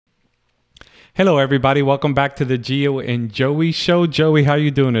Hello, everybody. Welcome back to the Gio and Joey Show. Joey, how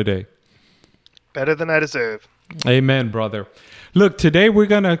you doing today? Better than I deserve. Amen, brother. Look, today we're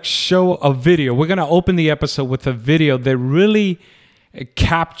going to show a video. We're going to open the episode with a video that really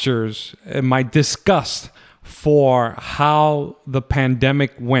captures my disgust for how the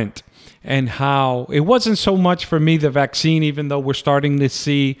pandemic went and how it wasn't so much for me the vaccine, even though we're starting to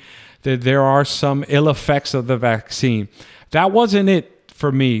see that there are some ill effects of the vaccine. That wasn't it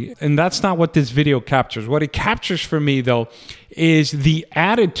for me, and that's not what this video captures. What it captures for me, though, is the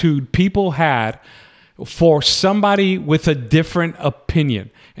attitude people had for somebody with a different opinion.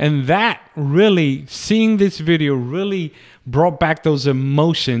 And that really, seeing this video really brought back those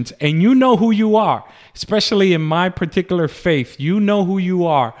emotions. And you know who you are, especially in my particular faith. You know who you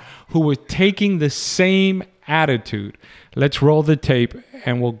are, who were taking the same attitude. Let's roll the tape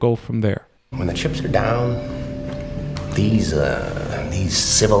and we'll go from there. When the chips are down, these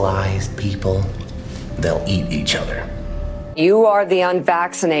civilized people, they'll eat each other. You are the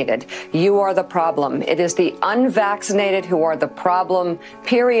unvaccinated. You are the problem. It is the unvaccinated who are the problem,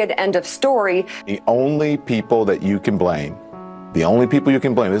 period, end of story. The only people that you can blame,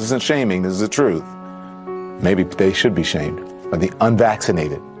 this isn't shaming, this is the truth. Maybe they should be shamed, are the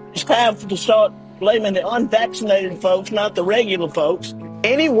unvaccinated. It's time to start blaming the unvaccinated folks, not the regular folks.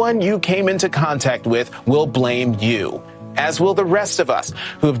 Anyone you came into contact with will blame you, as will the rest of us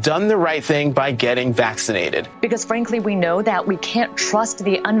who have done the right thing by getting vaccinated. Because frankly, we know that we can't trust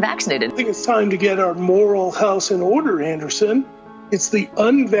the unvaccinated. I think it's time to get our moral house in order, Anderson. It's the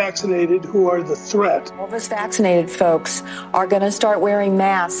unvaccinated who are the threat. All of us vaccinated folks are going to start wearing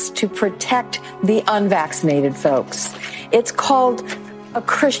masks to protect the unvaccinated folks. It's called a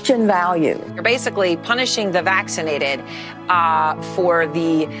Christian value. You're basically punishing the vaccinated for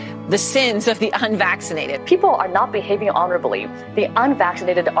the sins of the unvaccinated. People are not behaving honorably. The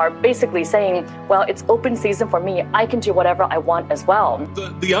unvaccinated are basically saying, well, it's open season for me. I can do whatever I want as well.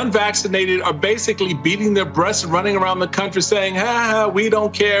 The unvaccinated are basically beating their breasts and running around the country saying, we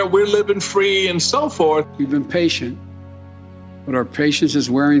don't care, we're living free and so forth. We've been patient, but our patience is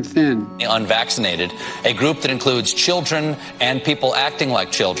wearing thin. The unvaccinated, a group that includes children and people acting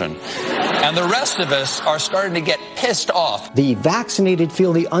like children. And the rest of us are starting to get pissed off. The vaccinated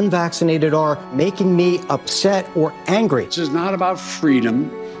feel the unvaccinated are making me upset or angry. This is not about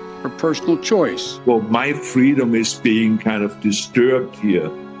freedom or personal choice. Well, my freedom is being kind of disturbed here.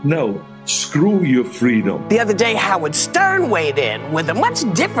 No. Screw your freedom. The other day, Howard Stern weighed in with a much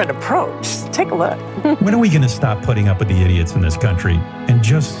different approach. Take a look. When are we going to stop putting up with the idiots in this country and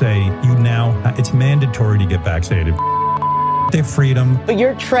just say, it's mandatory to get vaccinated? Their freedom. But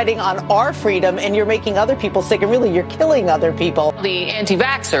you're treading on our freedom and you're making other people sick, and really you're killing other people. The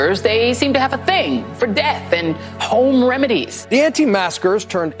anti-vaxxers, they seem to have a thing for death and home remedies. The anti-maskers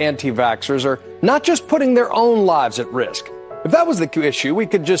turned anti-vaxxers are not just putting their own lives at risk. If that was the issue, we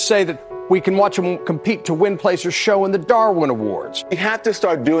could just say that we can watch them compete to win place or show in the Darwin Awards. We have to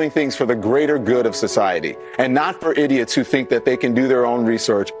start doing things for the greater good of society and not for idiots who think that they can do their own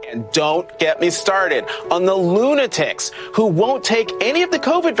research. And don't get me started on the lunatics who won't take any of the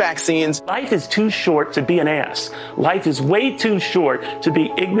COVID vaccines. Life is too short to be an ass. Life is way too short to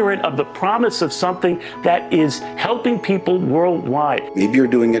be ignorant of the promise of something that is helping people worldwide. Maybe you're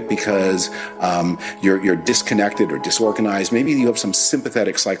doing it because you're disconnected or disorganized. Maybe you have some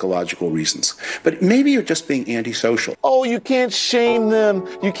sympathetic psychological reasons. But maybe you're just being antisocial. Oh, you can't shame them.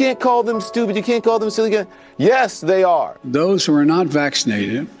 You can't call them stupid. You can't call them silly. Yes, they are. Those who are not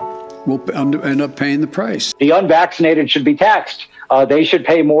vaccinated will end up paying the price. The unvaccinated should be taxed. They should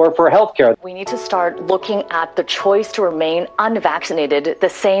pay more for health care. We need to start looking at the choice to remain unvaccinated the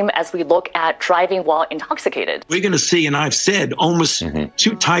same as we look at driving while intoxicated. We're going to see, and I've said, almost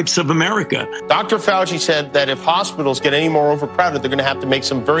two types of America. Dr. Fauci said that if hospitals get any more overcrowded, they're going to have to make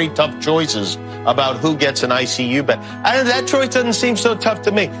some very tough choices about who gets an ICU bed. That choice doesn't seem so tough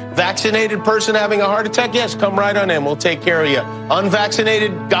to me. Vaccinated person having a heart attack? Yes, come right on in. We'll take care of you.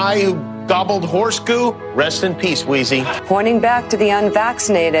 Unvaccinated guy who gobbled horse goo? Rest in peace, Wheezy. Pointing back to the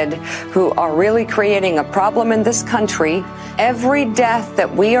unvaccinated who are really creating a problem in this country, every death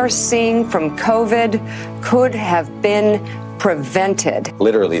that we are seeing from COVID could have been prevented.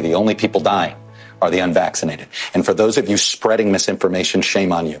 Literally, the only people dying are the unvaccinated. And for those of you spreading misinformation,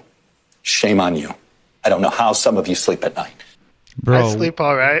 shame on you. Shame on you. I don't know how some of you sleep at night. Bro, I sleep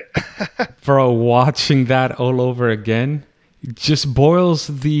all right. Bro, watching that all over again just boils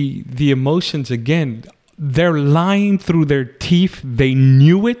the emotions again. They're lying through their teeth. They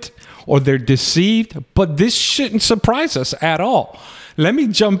knew it, or they're deceived. But this shouldn't surprise us at all. Let me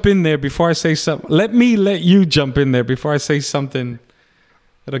jump in there before I say something. Let you jump in there before I say something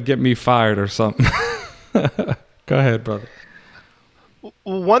It'll get me fired or something. Go ahead, brother.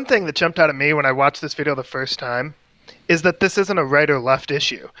 One thing that jumped out at me when I watched this video the first time is that this isn't a right or left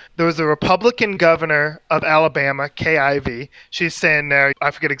issue. There was a Republican governor of Alabama, Kay Ivey. She's saying there,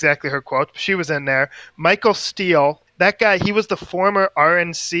 I forget exactly her quote, but she was in there. Michael Steele, that guy, he was the former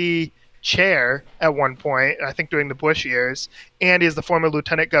RNC chair at one point, I think during the Bush years, and he's the former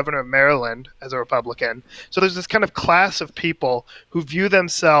lieutenant governor of Maryland as a Republican. So there's this kind of class of people who view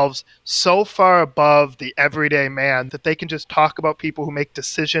themselves so far above the everyday man that they can just talk about people who make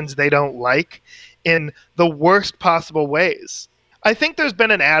decisions they don't like in the worst possible ways. I think there's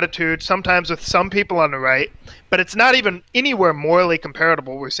been an attitude sometimes with some people on the right, but it's not even anywhere morally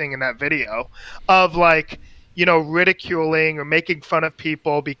comparable we're seeing in that video, of like, you know, ridiculing or making fun of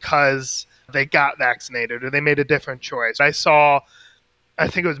people because they got vaccinated or they made a different choice. I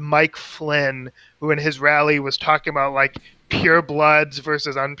think it was Mike Flynn, who in his rally was talking about like pure bloods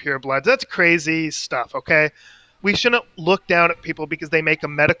versus unpure bloods. That's crazy stuff, okay? We shouldn't look down at people because they make a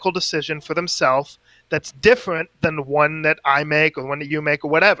medical decision for themselves that's different than one that I make or one that you make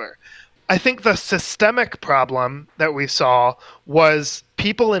or whatever. I think the systemic problem that we saw was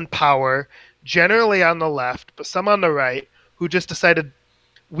people in power, generally on the left, but some on the right, who just decided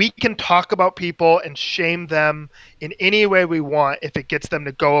we can talk about people and shame them in any way we want if it gets them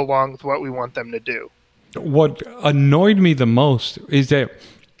to go along with what we want them to do. What annoyed me the most is that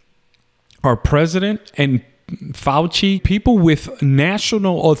our president and Fauci, people with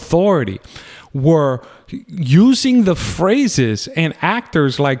national authority, were using the phrases, and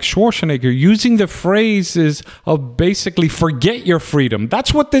actors like Schwarzenegger using the phrases of basically forget your freedom.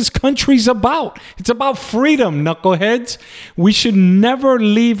 That's what this country's about. It's about freedom, knuckleheads. We should never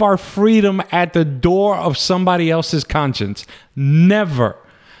leave our freedom at the door of somebody else's conscience. Never.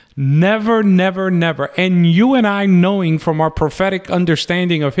 Never, never, never. And you and I, knowing from our prophetic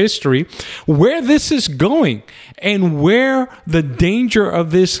understanding of history where this is going and where the danger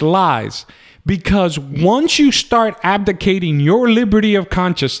of this lies. Because once you start abdicating your liberty of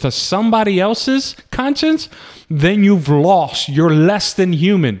conscience to somebody else's conscience, then you've lost. You're less than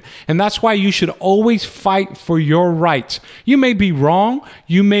human. And that's why you should always fight for your rights. You may be wrong.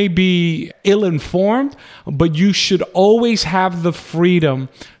 You may be ill-informed, but you should always have the freedom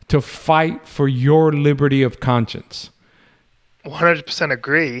to fight for your liberty of conscience. 100%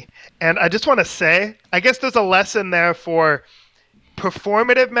 agree. And I just want to say, I guess there's a lesson there for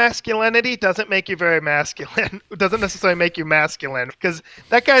performative masculinity doesn't make you very masculine. It doesn't necessarily make you masculine, because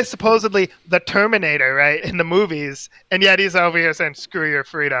that guy's supposedly the Terminator, right, in the movies, and yet he's over here saying, screw your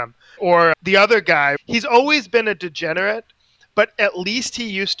freedom. Or the other guy, he's always been a degenerate, but at least he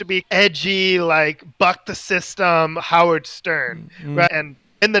used to be edgy, like buck the system, Howard Stern, right? And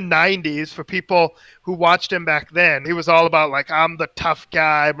in the 90s, for people who watched him back then, he was all about like, I'm the tough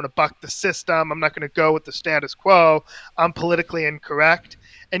guy, I'm going to buck the system, I'm not going to go with the status quo, I'm politically incorrect.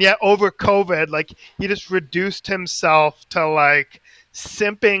 And yet over COVID, like he just reduced himself to like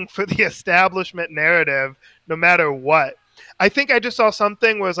simping for the establishment narrative no matter what. I think I just saw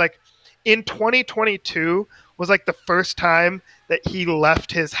something where it was like in 2022 was like the first time that he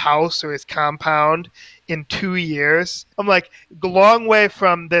left his house or his compound in 2 years. I'm like, a long way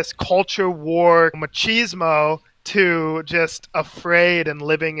from this culture war machismo to just afraid and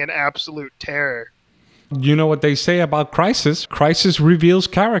living in absolute terror. You know what they say about crisis? Crisis reveals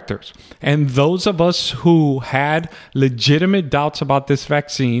characters. And those of us who had legitimate doubts about this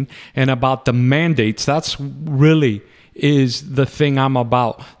vaccine and about the mandates, that's really is the thing I'm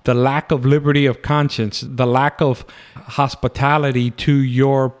about. The lack of liberty of conscience, the lack of hospitality to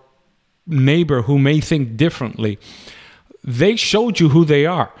your neighbor who may think differently. They showed you who they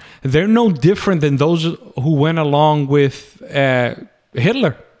are. They're no different than those who went along with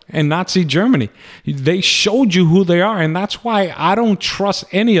Hitler and Nazi Germany. They showed you who they are, and that's why I don't trust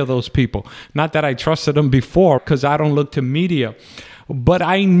any of those people. Not that I trusted them before, because I don't look to media. But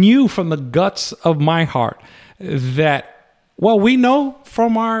I knew from the guts of my heart that, well, we know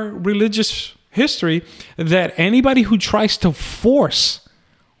from our religious history that anybody who tries to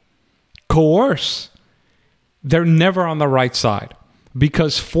coerce, they're never on the right side,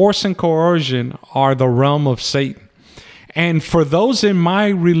 because force and coercion are the realm of Satan. And for those in my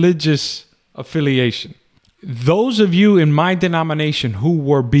religious affiliation, those of you in my denomination who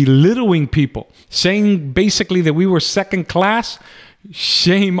were belittling people, saying basically that we were second class,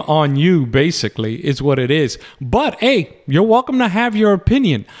 shame on you, basically, is what it is. But hey, you're welcome to have your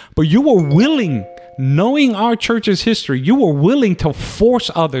opinion. But you were willing, knowing our church's history, you were willing to force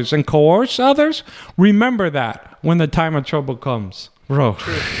others and coerce others. Remember that when the time of trouble comes. Bro.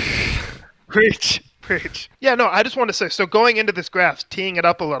 Preach. Preach. Yeah, no, I just want to say, so going into this graph, teeing it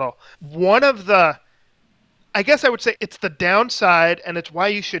up a little, one of the, I guess I would say it's the downside, and it's why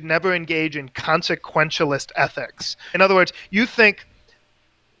you should never engage in consequentialist ethics. In other words,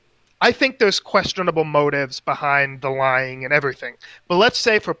 I think there's questionable motives behind the lying and everything. But let's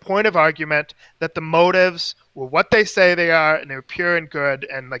say, for point of argument, that the motives were what they say they are, and they're pure and good,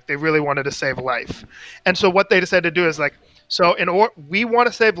 and like they really wanted to save life. And so what they decided to do is like, so we want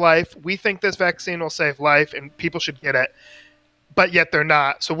to save life. We think this vaccine will save life, and people should get it. But yet they're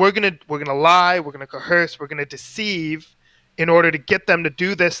not. So we're gonna lie. We're gonna coerce. We're gonna deceive in order to get them to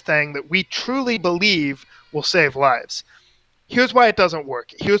do this thing that we truly believe will save lives. Here's why it doesn't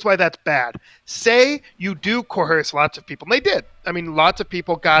work. Here's why that's bad. Say you do coerce lots of people. And they did. I mean, lots of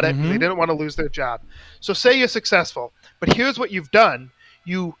people got it. They didn't want to lose their job. So say you're successful. But here's what you've done.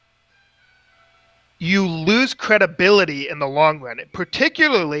 You lose credibility in the long run,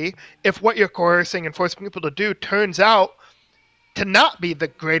 particularly if what you're coercing and forcing people to do turns out to not be the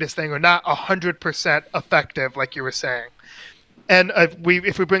greatest thing or not 100% effective, like you were saying. And if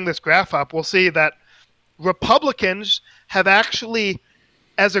we bring this graph up, we'll see that Republicans have actually,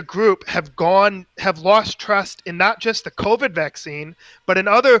 as a group, have lost trust in not just the COVID vaccine, but in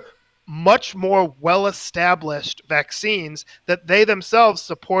other much more well-established vaccines that they themselves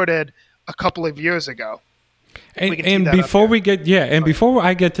supported a couple of years ago. And before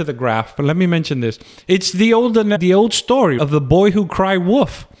I get to the graph, but let me mention this. It's the old story of the boy who cried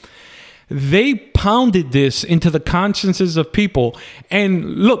wolf. They pounded this into the consciences of people.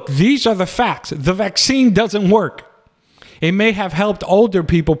 And look, these are the facts. The vaccine doesn't work. It may have helped older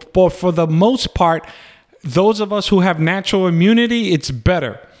people, but for the most part, those of us who have natural immunity, it's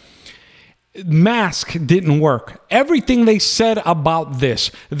better. Mask didn't work. Everything they said about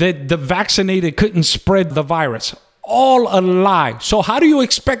this, that the vaccinated couldn't spread the virus, all a lie. So how do you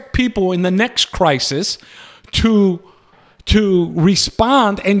expect people in the next crisis to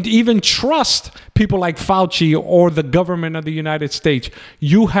respond and even trust people like Fauci or the government of the United States?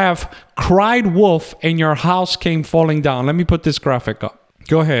 You have cried wolf and your house came falling down. Let me put this graphic up.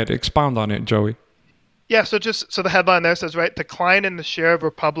 Go ahead, expound on it, Joey. Yeah, so the headline there says, right, decline in the share of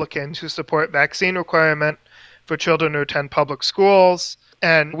Republicans who support vaccine requirement for children who attend public schools.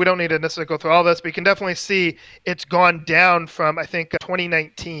 And we don't need to necessarily go through all this, but you can definitely see it's gone down from, I think,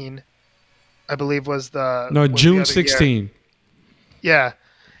 2019, I believe was June 16. Yeah.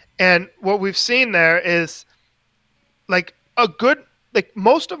 And what we've seen there is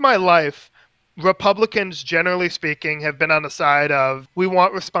most of my life, Republicans, generally speaking, have been on the side of we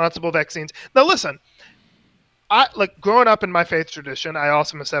want responsible vaccines. Now, listen, growing up in my faith tradition, I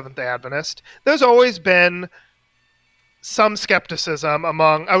also am a Seventh-day Adventist. There's always been some skepticism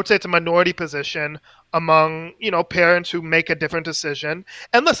among, I would say it's a minority position among, parents who make a different decision.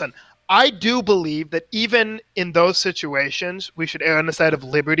 And listen, I do believe that even in those situations, we should err on the side of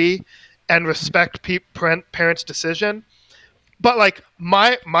liberty and respect parents' decision. But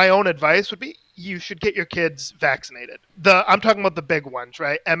my own advice would be you should get your kids vaccinated. I'm talking about the big ones,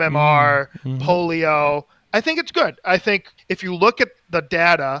 right? MMR, polio. I think it's good. I think if you look at the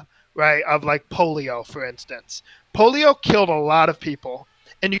data, right, of polio, for instance, polio killed a lot of people.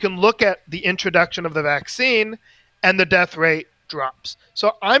 And you can look at the introduction of the vaccine and the death rate drops.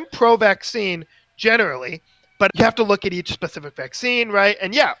 So I'm pro-vaccine generally, but you have to look at each specific vaccine, right?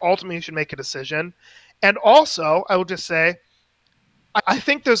 And yeah, ultimately you should make a decision. And also, I will just say, I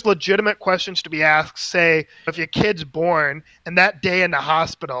think there's legitimate questions to be asked, say, if your kid's born and that day in the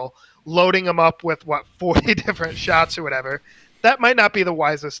hospital, loading them up with, 40 different shots or whatever, that might not be the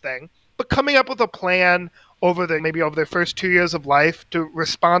wisest thing. But coming up with a plan over their first 2 years of life to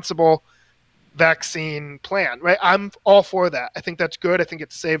responsible vaccine plan, right? I'm all for that. I think that's good. I think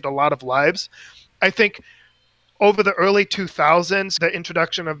it's saved a lot of lives. I think over the early 2000s, the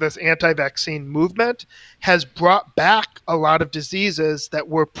introduction of this anti-vaccine movement has brought back a lot of diseases that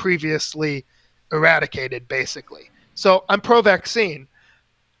were previously eradicated, basically. So I'm pro-vaccine.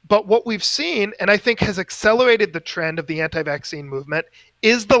 But what we've seen, and I think has accelerated the trend of the anti-vaccine movement,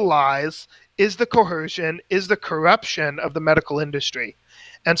 is the lies, is the coercion, is the corruption of the medical industry.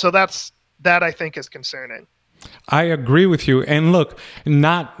 And so that I think is concerning. I agree with you. And look,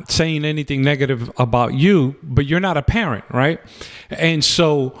 not saying anything negative about you, but you're not a parent, right? And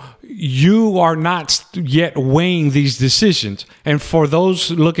so you are not yet weighing these decisions. And for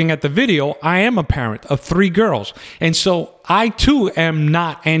those looking at the video, I am a parent of 3 girls. And so I too am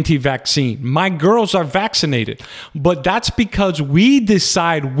not anti-vaccine. My girls are vaccinated, but that's because we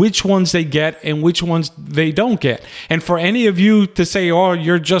decide which ones they get and which ones they don't get. And for any of you to say, oh,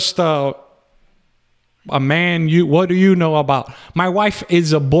 you're just a man, what do you know about? My wife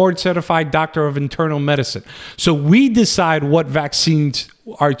is a board certified doctor of internal medicine. So we decide what vaccines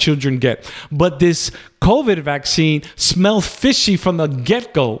our children get. But this COVID vaccine smelled fishy from the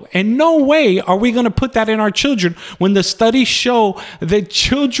get-go. And no way are we going to put that in our children when the studies show that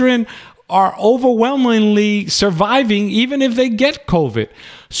children are overwhelmingly surviving even if they get COVID.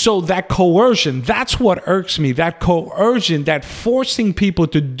 So that coercion, that's what irks me, that coercion, that forcing people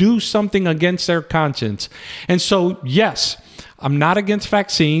to do something against their conscience. And so, yes, I'm not against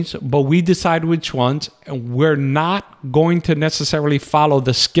vaccines, but we decide which ones. And we're not going to necessarily follow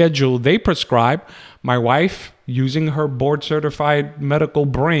the schedule they prescribe. My wife, using her board-certified medical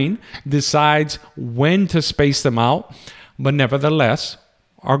brain, decides when to space them out. But nevertheless,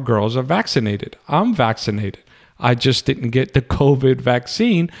 our girls are vaccinated. I'm vaccinated. I just didn't get the COVID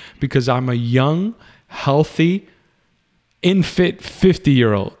vaccine because I'm a young, healthy, infant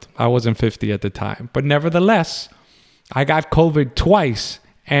 50-year-old. I wasn't 50 at the time. But nevertheless, I got COVID twice,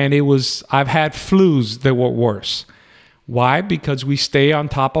 and I've had flus that were worse. Why? Because we stay on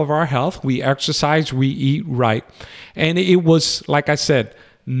top of our health. We exercise, we eat right. And it was, like I said,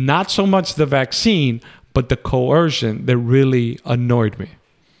 not so much the vaccine, but the coercion that really annoyed me.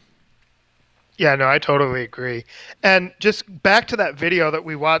 Yeah, no, I totally agree. And just back to that video that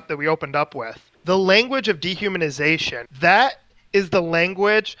we opened up with, the language of dehumanization, that is the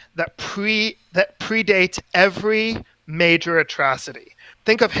language that predates every major atrocity.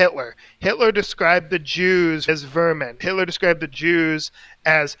 Think of Hitler. Hitler described the Jews as vermin. Hitler described the Jews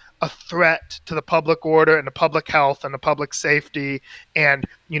as a threat to the public order and the public health and the public safety and,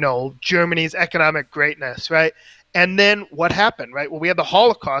 Germany's economic greatness, right? And then what happened, right? Well, we had the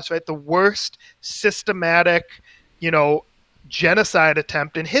Holocaust, right? The worst systematic, genocide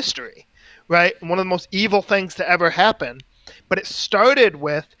attempt in history, right? One of the most evil things to ever happen. But it started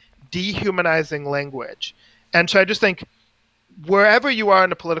with dehumanizing language. And so I just think wherever you are in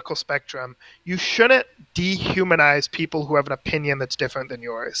the political spectrum, you shouldn't dehumanize people who have an opinion that's different than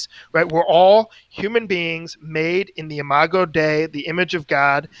yours, right? We're all human beings made in the imago Dei, the image of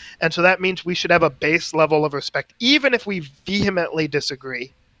God. And so that means we should have a base level of respect, even if we vehemently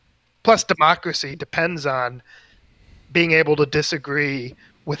disagree. Plus, democracy depends on being able to disagree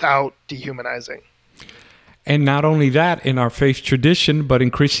without dehumanizing. And not only that, in our faith tradition, but in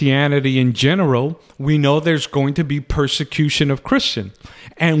Christianity in general, we know there's going to be persecution of Christians.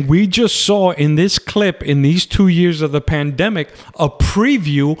 And we just saw in this clip, in these 2 years of the pandemic, a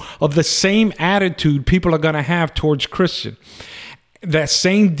preview of the same attitude people are going to have towards Christians. That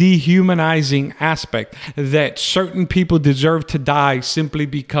same dehumanizing aspect, that certain people deserve to die simply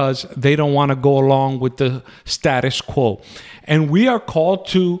because they don't want to go along with the status quo. And we are called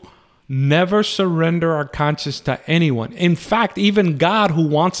to never surrender our conscience to anyone. In fact, even God, who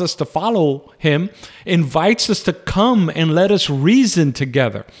wants us to follow him, invites us to come and let us reason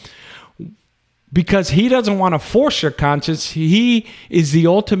together. Because he doesn't want to force your conscience. He is the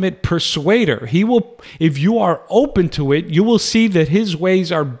ultimate persuader. He will, if you are open to it, you will see that his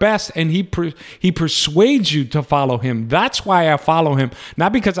ways are best, and he persuades you to follow him. That's why I follow him.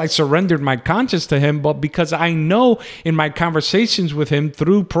 Not because I surrendered my conscience to him, but because I know in my conversations with him,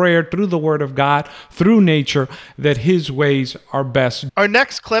 through prayer, through the word of God, through nature, that his ways are best. Our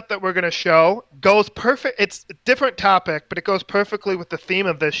next clip that we're going to show goes perfect. It's a different topic, but it goes perfectly with the theme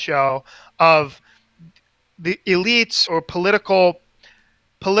of this show of the elites or political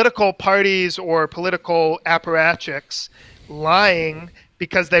parties or political apparatchiks lying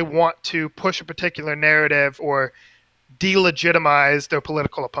because they want to push a particular narrative or delegitimize their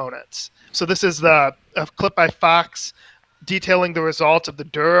political opponents. So this is a clip by Fox detailing the results of the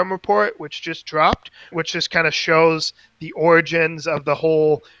Durham report, which just dropped, which just kind of shows the origins of the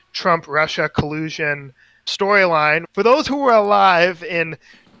whole Trump-Russia collusion storyline. For those who were alive in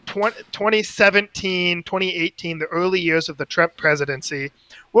 2017, 2018, the early years of the Trump presidency,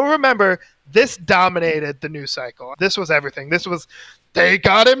 will remember this dominated the news cycle. This was everything. This was, they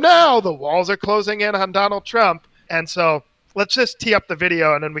got him now. The walls are closing in on Donald Trump. And so let's just tee up the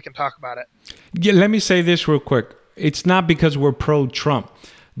video and then we can talk about it. Yeah, let me say this real quick. It's not because we're pro-Trump.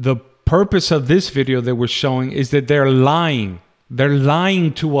 The purpose of this video that we're showing is that they're lying. They're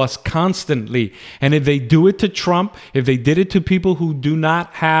lying to us constantly. And if they do it to Trump, if they did it to people who do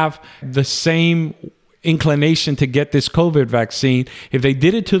not have the same inclination to get this COVID vaccine, if they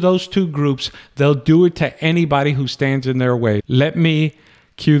did it to those two groups, they'll do it to anybody who stands in their way. Let me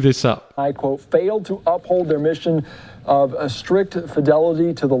cue this up. I quote, failed to uphold their mission of a strict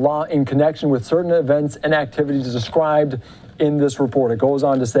fidelity to the law in connection with certain events and activities described in this report. It goes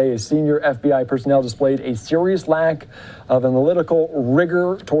on to say a senior FBI personnel displayed a serious lack of analytical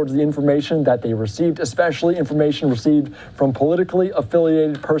rigor towards the information that they received, especially information received from politically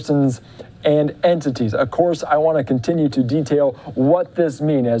affiliated persons and entities. Of course, I want to continue to detail what this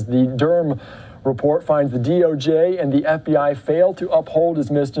means as the Durham report finds the DOJ and the FBI failed to uphold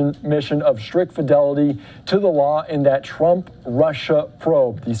its mission of strict fidelity to the law in that Trump-Russia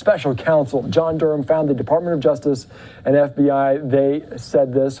probe. The special counsel, John Durham, found the Department of Justice and FBI, they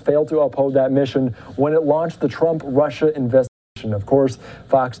said this, failed to uphold that mission when it launched the Trump-Russia investigation. Of course,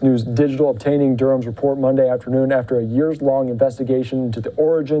 Fox News Digital obtaining Durham's report Monday afternoon after a years-long investigation into the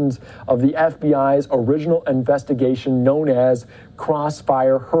origins of the FBI's original investigation known as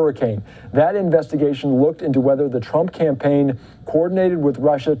Crossfire Hurricane. That investigation looked into whether the Trump campaign coordinated with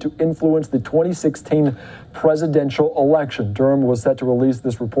Russia to influence the 2016 presidential election. Durham was set to release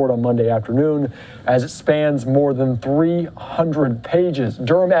this report on Monday afternoon as it spans more than 300 pages.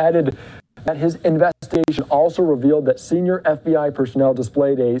 Durham added that his investigation also revealed that senior FBI personnel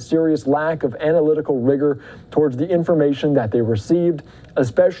displayed a serious lack of analytical rigor towards the information that they received,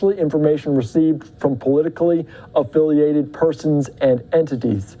 especially information received from politically affiliated persons and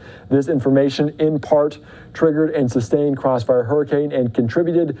entities. This information, in part, triggered and sustained Crossfire Hurricane and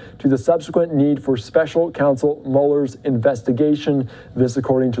contributed to the subsequent need for special counsel Mueller's investigation. This,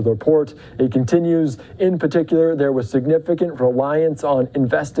 according to the report. It continues, in particular, there was significant reliance on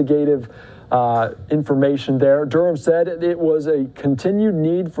investigative information there. Durham said it was a continued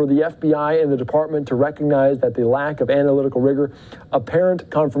need for the FBI and the department to recognize that the lack of analytical rigor, apparent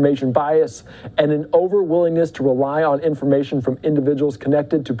confirmation bias, and an over-willingness to rely on information from individuals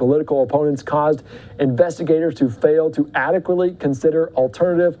connected to political opponents caused investigators to fail to adequately consider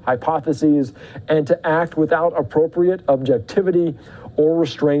alternative hypotheses and to act without appropriate objectivity or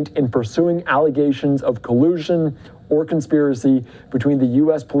restraint in pursuing allegations of collusion or conspiracy between the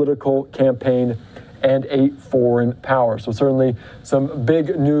U.S. political campaign and a foreign power. So certainly some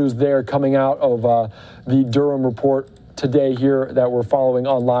big news there coming out of the Durham report today here that we're following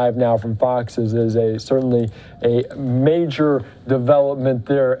on live now from Fox is certainly a major development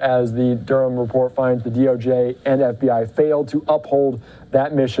there as the Durham report finds the DOJ and FBI failed to uphold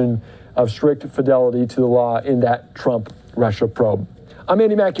that mission of strict fidelity to the law in that Trump-Russia probe. I'm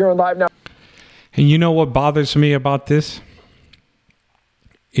Andy Mack here on Live Now. And you know what bothers me about this?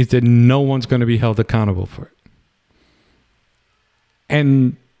 Is that no one's going to be held accountable for it.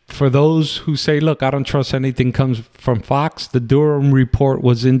 And for those who say, look, I don't trust anything comes from Fox, the Durham report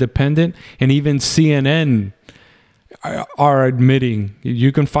was independent, and even CNN are admitting,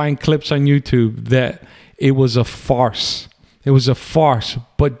 you can find clips on YouTube, that it was a farce. It was a farce.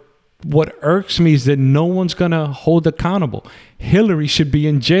 But what irks me is that no one's going to hold accountable. Hillary should be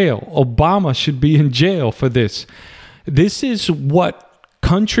in jail. Obama should be in jail for this. This is what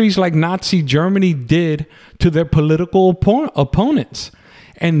countries like Nazi Germany did to their political opponents.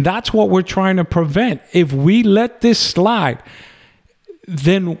 And that's what we're trying to prevent. If we let this slide,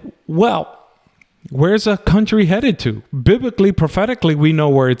 then, well, where's a country headed to? Biblically, prophetically, we know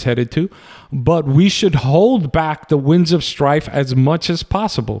where it's headed to, but we should hold back the winds of strife as much as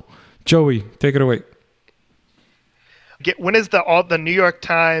possible. Joey, take it away. When is the New York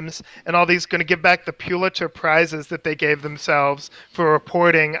Times and all these going to give back the Pulitzer Prizes that they gave themselves for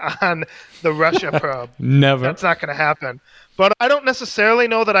reporting on the Russia probe? Never. That's not going to happen. But I don't necessarily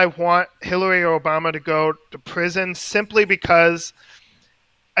know that I want Hillary or Obama to go to prison simply because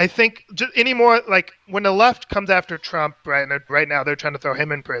I think anymore, like when the left comes after Trump, right, and right now they're trying to throw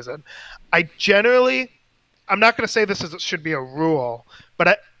him in prison. I'm not going to say this should be a rule,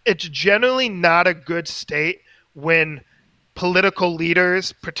 but it's generally not a good state when political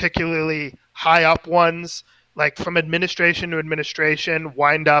leaders, particularly high up ones, like from administration to administration,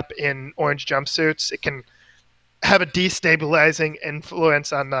 wind up in orange jumpsuits. It can have a destabilizing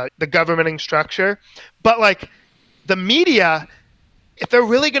influence on the governing structure. But like the media, if they're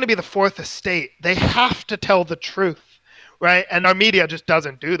really going to be the fourth estate, they have to tell the truth, right? And our media just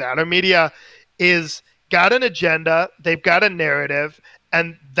doesn't do that. Our media is got an agenda, they've got a narrative,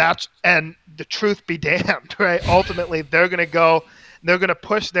 and the truth be damned, right? Ultimately, they're going to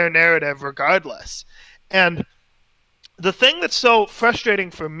push their narrative regardless. And the thing that's so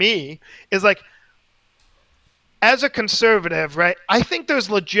frustrating for me is like, as a conservative, right, I think there's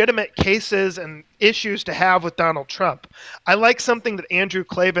legitimate cases and issues to have with Donald Trump. I like something that Andrew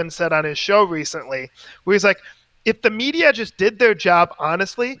Klavan said on his show recently, where he's like, if the media just did their job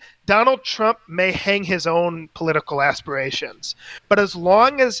honestly, Donald Trump may hang his own political aspirations. But as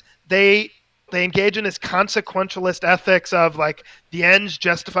long as they engage in his consequentialist ethics of like the ends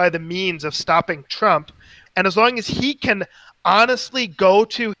justify the means of stopping Trump, and as long as he can honestly go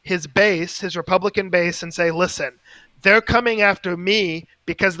to his base, his Republican base, and say, listen, they're coming after me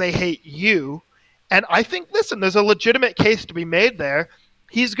because they hate you. And I think, listen, there's a legitimate case to be made there.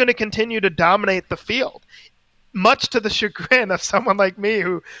 He's going to continue to dominate the field, much to the chagrin of someone like me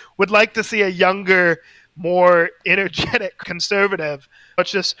who would like to see a younger, more energetic conservative.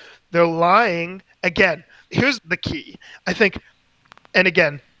 It's just they're lying. Again, here's the key. I think, and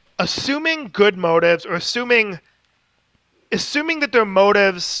again, assuming good motives or assuming that their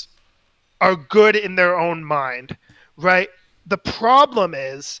motives are good in their own mind, right? The problem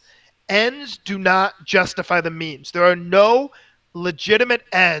is ends do not justify the means. There are no legitimate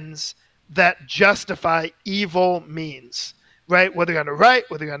ends that justify evil means, right? Whether you're on the right,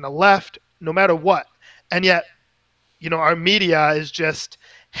 whether you're on the left, no matter what. And yet, our media is just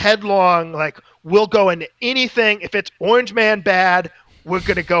headlong, like, we'll go into anything. If it's Orange Man bad, we're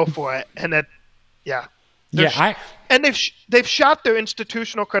going to go for it. And that, yeah. And they've shot their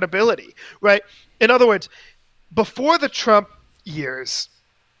institutional credibility, right? In other words, before the Trump years,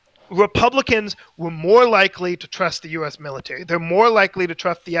 Republicans were more likely to trust the U.S. military. They're more likely to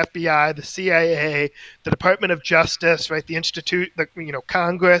trust the FBI, the CIA, the Department of Justice, right? The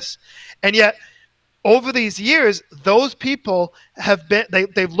Congress. And yet, over these years, those people have been,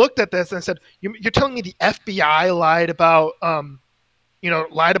 they've looked at this and said, you're telling me the FBI lied about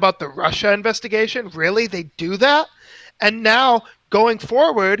the Russia investigation? Really? They do that? And now, going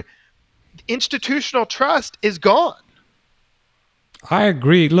forward, institutional trust is gone. I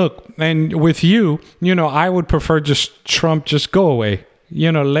agree. Look, and with you, I would prefer Trump just go away.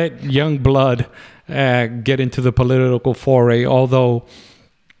 Let young blood get into the political foray, although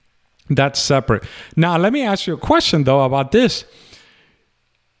that's separate. Now, let me ask you a question, though, about this.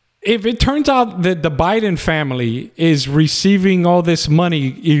 If it turns out that the Biden family is receiving all this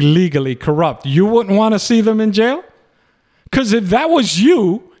money illegally, corrupt, you wouldn't want to see them in jail? Because if that was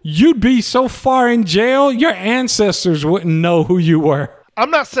you, you'd be so far in jail, your ancestors wouldn't know who you were.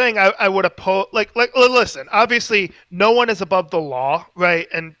 I'm not saying I would oppose, listen, obviously no one is above the law, right?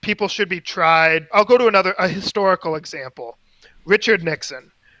 And people should be tried. I'll go to a historical example. Richard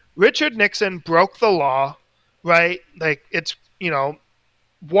Nixon. Richard Nixon broke the law, right?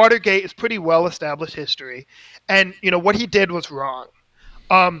 Watergate is pretty well-established history. And, what he did was wrong.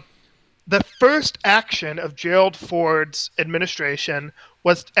 The first action of Gerald Ford's administration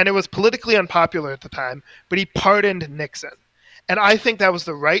was, and it was politically unpopular at the time, but he pardoned Nixon. And I think that was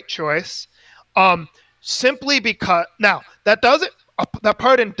the right choice, simply because, now, that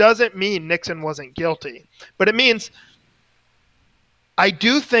pardon doesn't mean Nixon wasn't guilty, but it means, I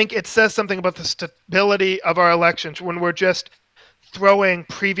do think it says something about the stability of our elections when we're just throwing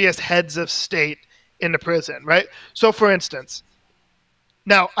previous heads of state into prison, right? So, for instance,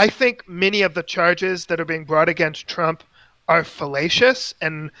 now, I think many of the charges that are being brought against Trump are fallacious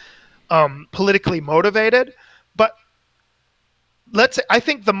and politically motivated. But I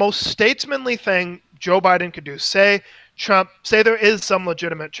think the most statesmanly thing Joe Biden could do, say there is some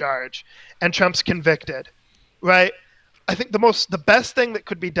legitimate charge and Trump's convicted, right? I think the best thing that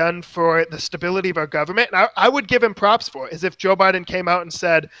could be done for the stability of our government, and I would give him props for it, is if Joe Biden came out and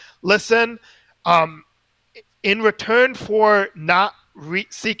said, listen, in return for not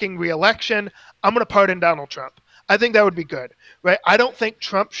seeking re-election, I'm going to pardon Donald Trump. I think that would be good, right? I don't think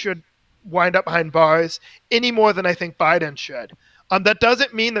Trump should wind up behind bars any more than I think Biden should. That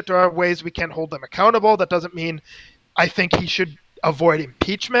doesn't mean that there are ways we can't hold them accountable. That doesn't mean I think he should avoid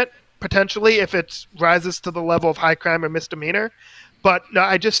impeachment, potentially, if it rises to the level of high crime or misdemeanor. But no,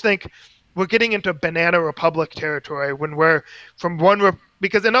 I just think we're getting into banana republic territory when we're from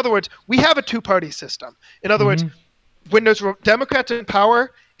because in other words, we have a two-party system. In other words, when there's Democrats in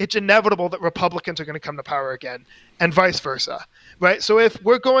power, it's inevitable that Republicans are going to come to power again, and vice versa, right? So if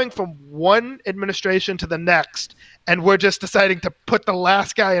we're going from one administration to the next, and we're just deciding to put the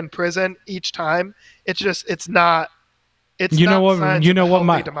last guy in prison each time, it's not. It's you not know what? signs You of know a what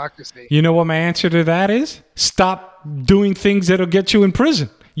my healthy democracy. You know what my answer to that is? Stop doing things that'll get you in prison.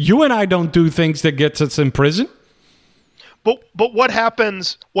 You and I don't do things that gets us in prison. But what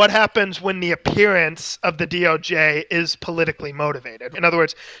happens when the appearance of the DOJ is politically motivated? In other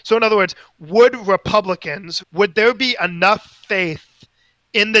words, would there be enough faith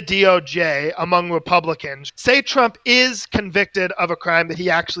in the DOJ among Republicans? Say Trump is convicted of a crime that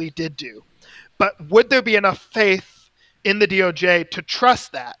he actually did do, but would there be enough faith in the DOJ to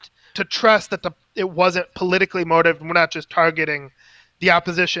trust that it wasn't politically motivated? We're not just targeting the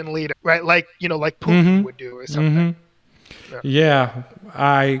opposition leader, right? Like Putin would do or something. Yeah,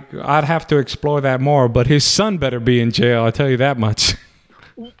 I'd have to explore that more, but his son better be in jail, I'll tell you that much.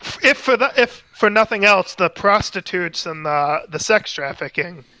 If for nothing else, the prostitutes and the sex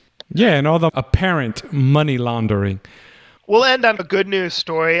trafficking. Yeah, and all the apparent money laundering. We'll end on a good news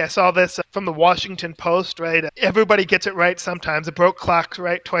story. I saw this from the Washington Post, right? Everybody gets it right sometimes. A broke clock's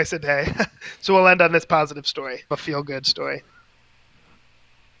right twice a day. So we'll end on this positive story, a feel-good story.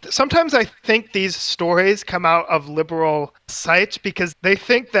 Sometimes I think these stories come out of liberal sites because they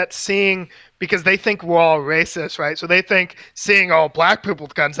think because they think we're all racist, right? So they think seeing all black people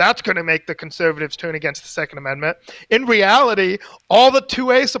with guns, that's going to make the conservatives turn against the Second Amendment. In reality, all the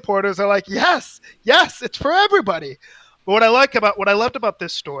 2A supporters are like, yes, it's for everybody. But what I loved about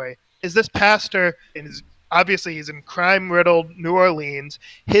this story is this pastor, obviously he's in crime-riddled New Orleans.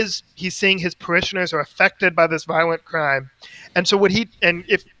 He's seeing his parishioners are affected by this violent crime. And so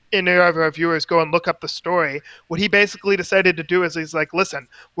if any of our viewers go and look up the story, what he basically decided to do is he's like, listen,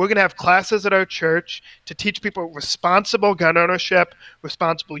 we're going to have classes at our church to teach people responsible gun ownership,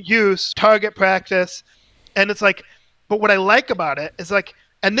 responsible use, target practice. And it's like, but what I like about it is like,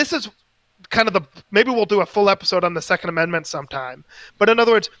 and this is kind of maybe we'll do a full episode on the Second Amendment sometime. But in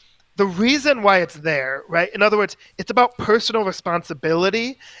other words, the reason why it's there, right? In other words, it's about personal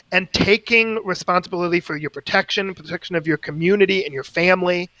responsibility and taking responsibility for your protection of your community and your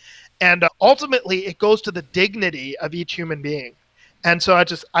family. And ultimately, it goes to the dignity of each human being. And so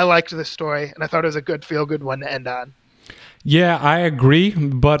I liked this story, and I thought it was a good feel-good one to end on. Yeah, I agree.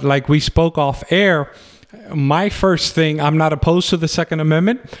 But like we spoke off air, my first thing, I'm not opposed to the Second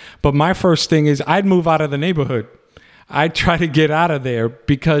Amendment, but my first thing is I'd move out of the neighborhood. I'd try to get out of there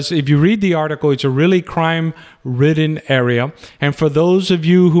because if you read the article, it's a really crime-ridden area. And for those of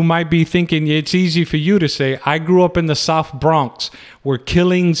you who might be thinking it's easy for you to say, I grew up in the South Bronx where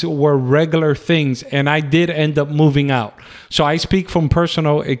killings were regular things, and I did end up moving out. So I speak from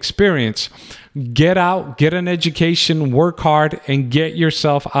personal experience. Get out, get an education, work hard, and get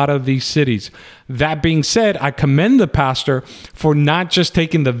yourself out of these cities. That being said, I commend the pastor for not just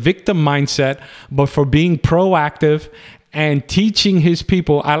taking the victim mindset, but for being proactive and teaching his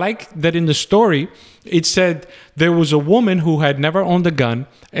people. I like that in the story, it said there was a woman who had never owned a gun,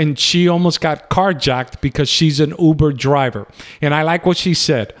 and she almost got carjacked because she's an Uber driver. And I like what she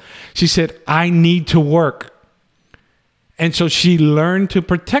said. She said, I need to work. And so she learned to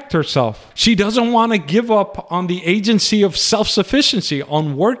protect herself. She doesn't want to give up on the agency of self-sufficiency,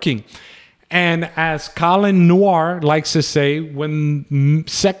 on working. And as Colin Noir likes to say, when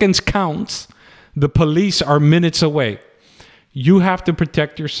seconds counts, the police are minutes away. You have to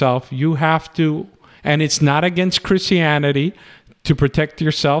protect yourself. You have to, and it's not against Christianity to protect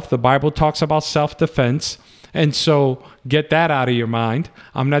yourself. The Bible talks about self-defense. And so get that out of your mind.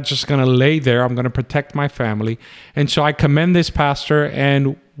 I'm not just going to lay there. I'm going to protect my family. And so I commend this pastor,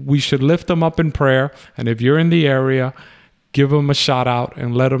 and we should lift him up in prayer. And if you're in the area, give him a shout out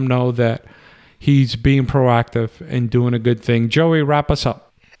and let him know that he's being proactive and doing a good thing. Joey, wrap us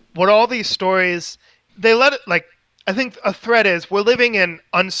up. What all these stories, I think a thread is we're living in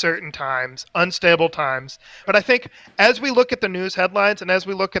uncertain times, unstable times. But I think as we look at the news headlines and as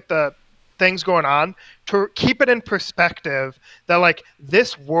we look at the things going on, to keep it in perspective that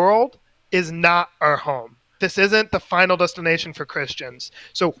this world is not our home. This isn't the final destination for Christians.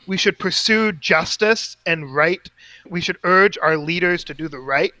 So we should pursue justice and right. We should urge our leaders to do the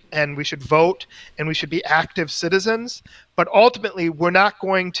right, and we should vote, and we should be active citizens. But ultimately, we're not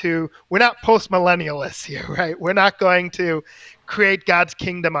post-millennialists here, right? We're not going to create God's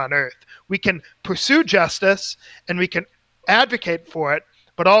kingdom on earth. We can pursue justice, and we can advocate for it.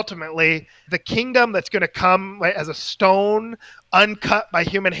 But ultimately, the kingdom that's going to come as a stone uncut by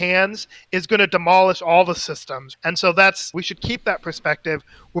human hands is going to demolish all the systems. And so we should keep that perspective.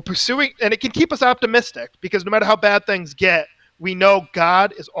 We're pursuing, and it can keep us optimistic because no matter how bad things get, we know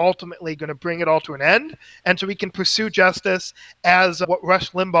God is ultimately going to bring it all to an end. And so we can pursue justice as what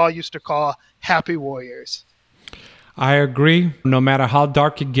Rush Limbaugh used to call happy warriors. I agree. No matter how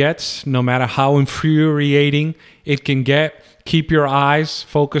dark it gets, no matter how infuriating it can get, keep your eyes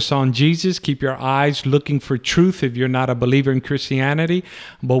focused on Jesus. Keep your eyes looking for truth if you're not a believer in Christianity.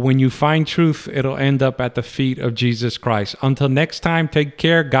 But when you find truth, it'll end up at the feet of Jesus Christ. Until next time, take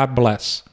care. God bless.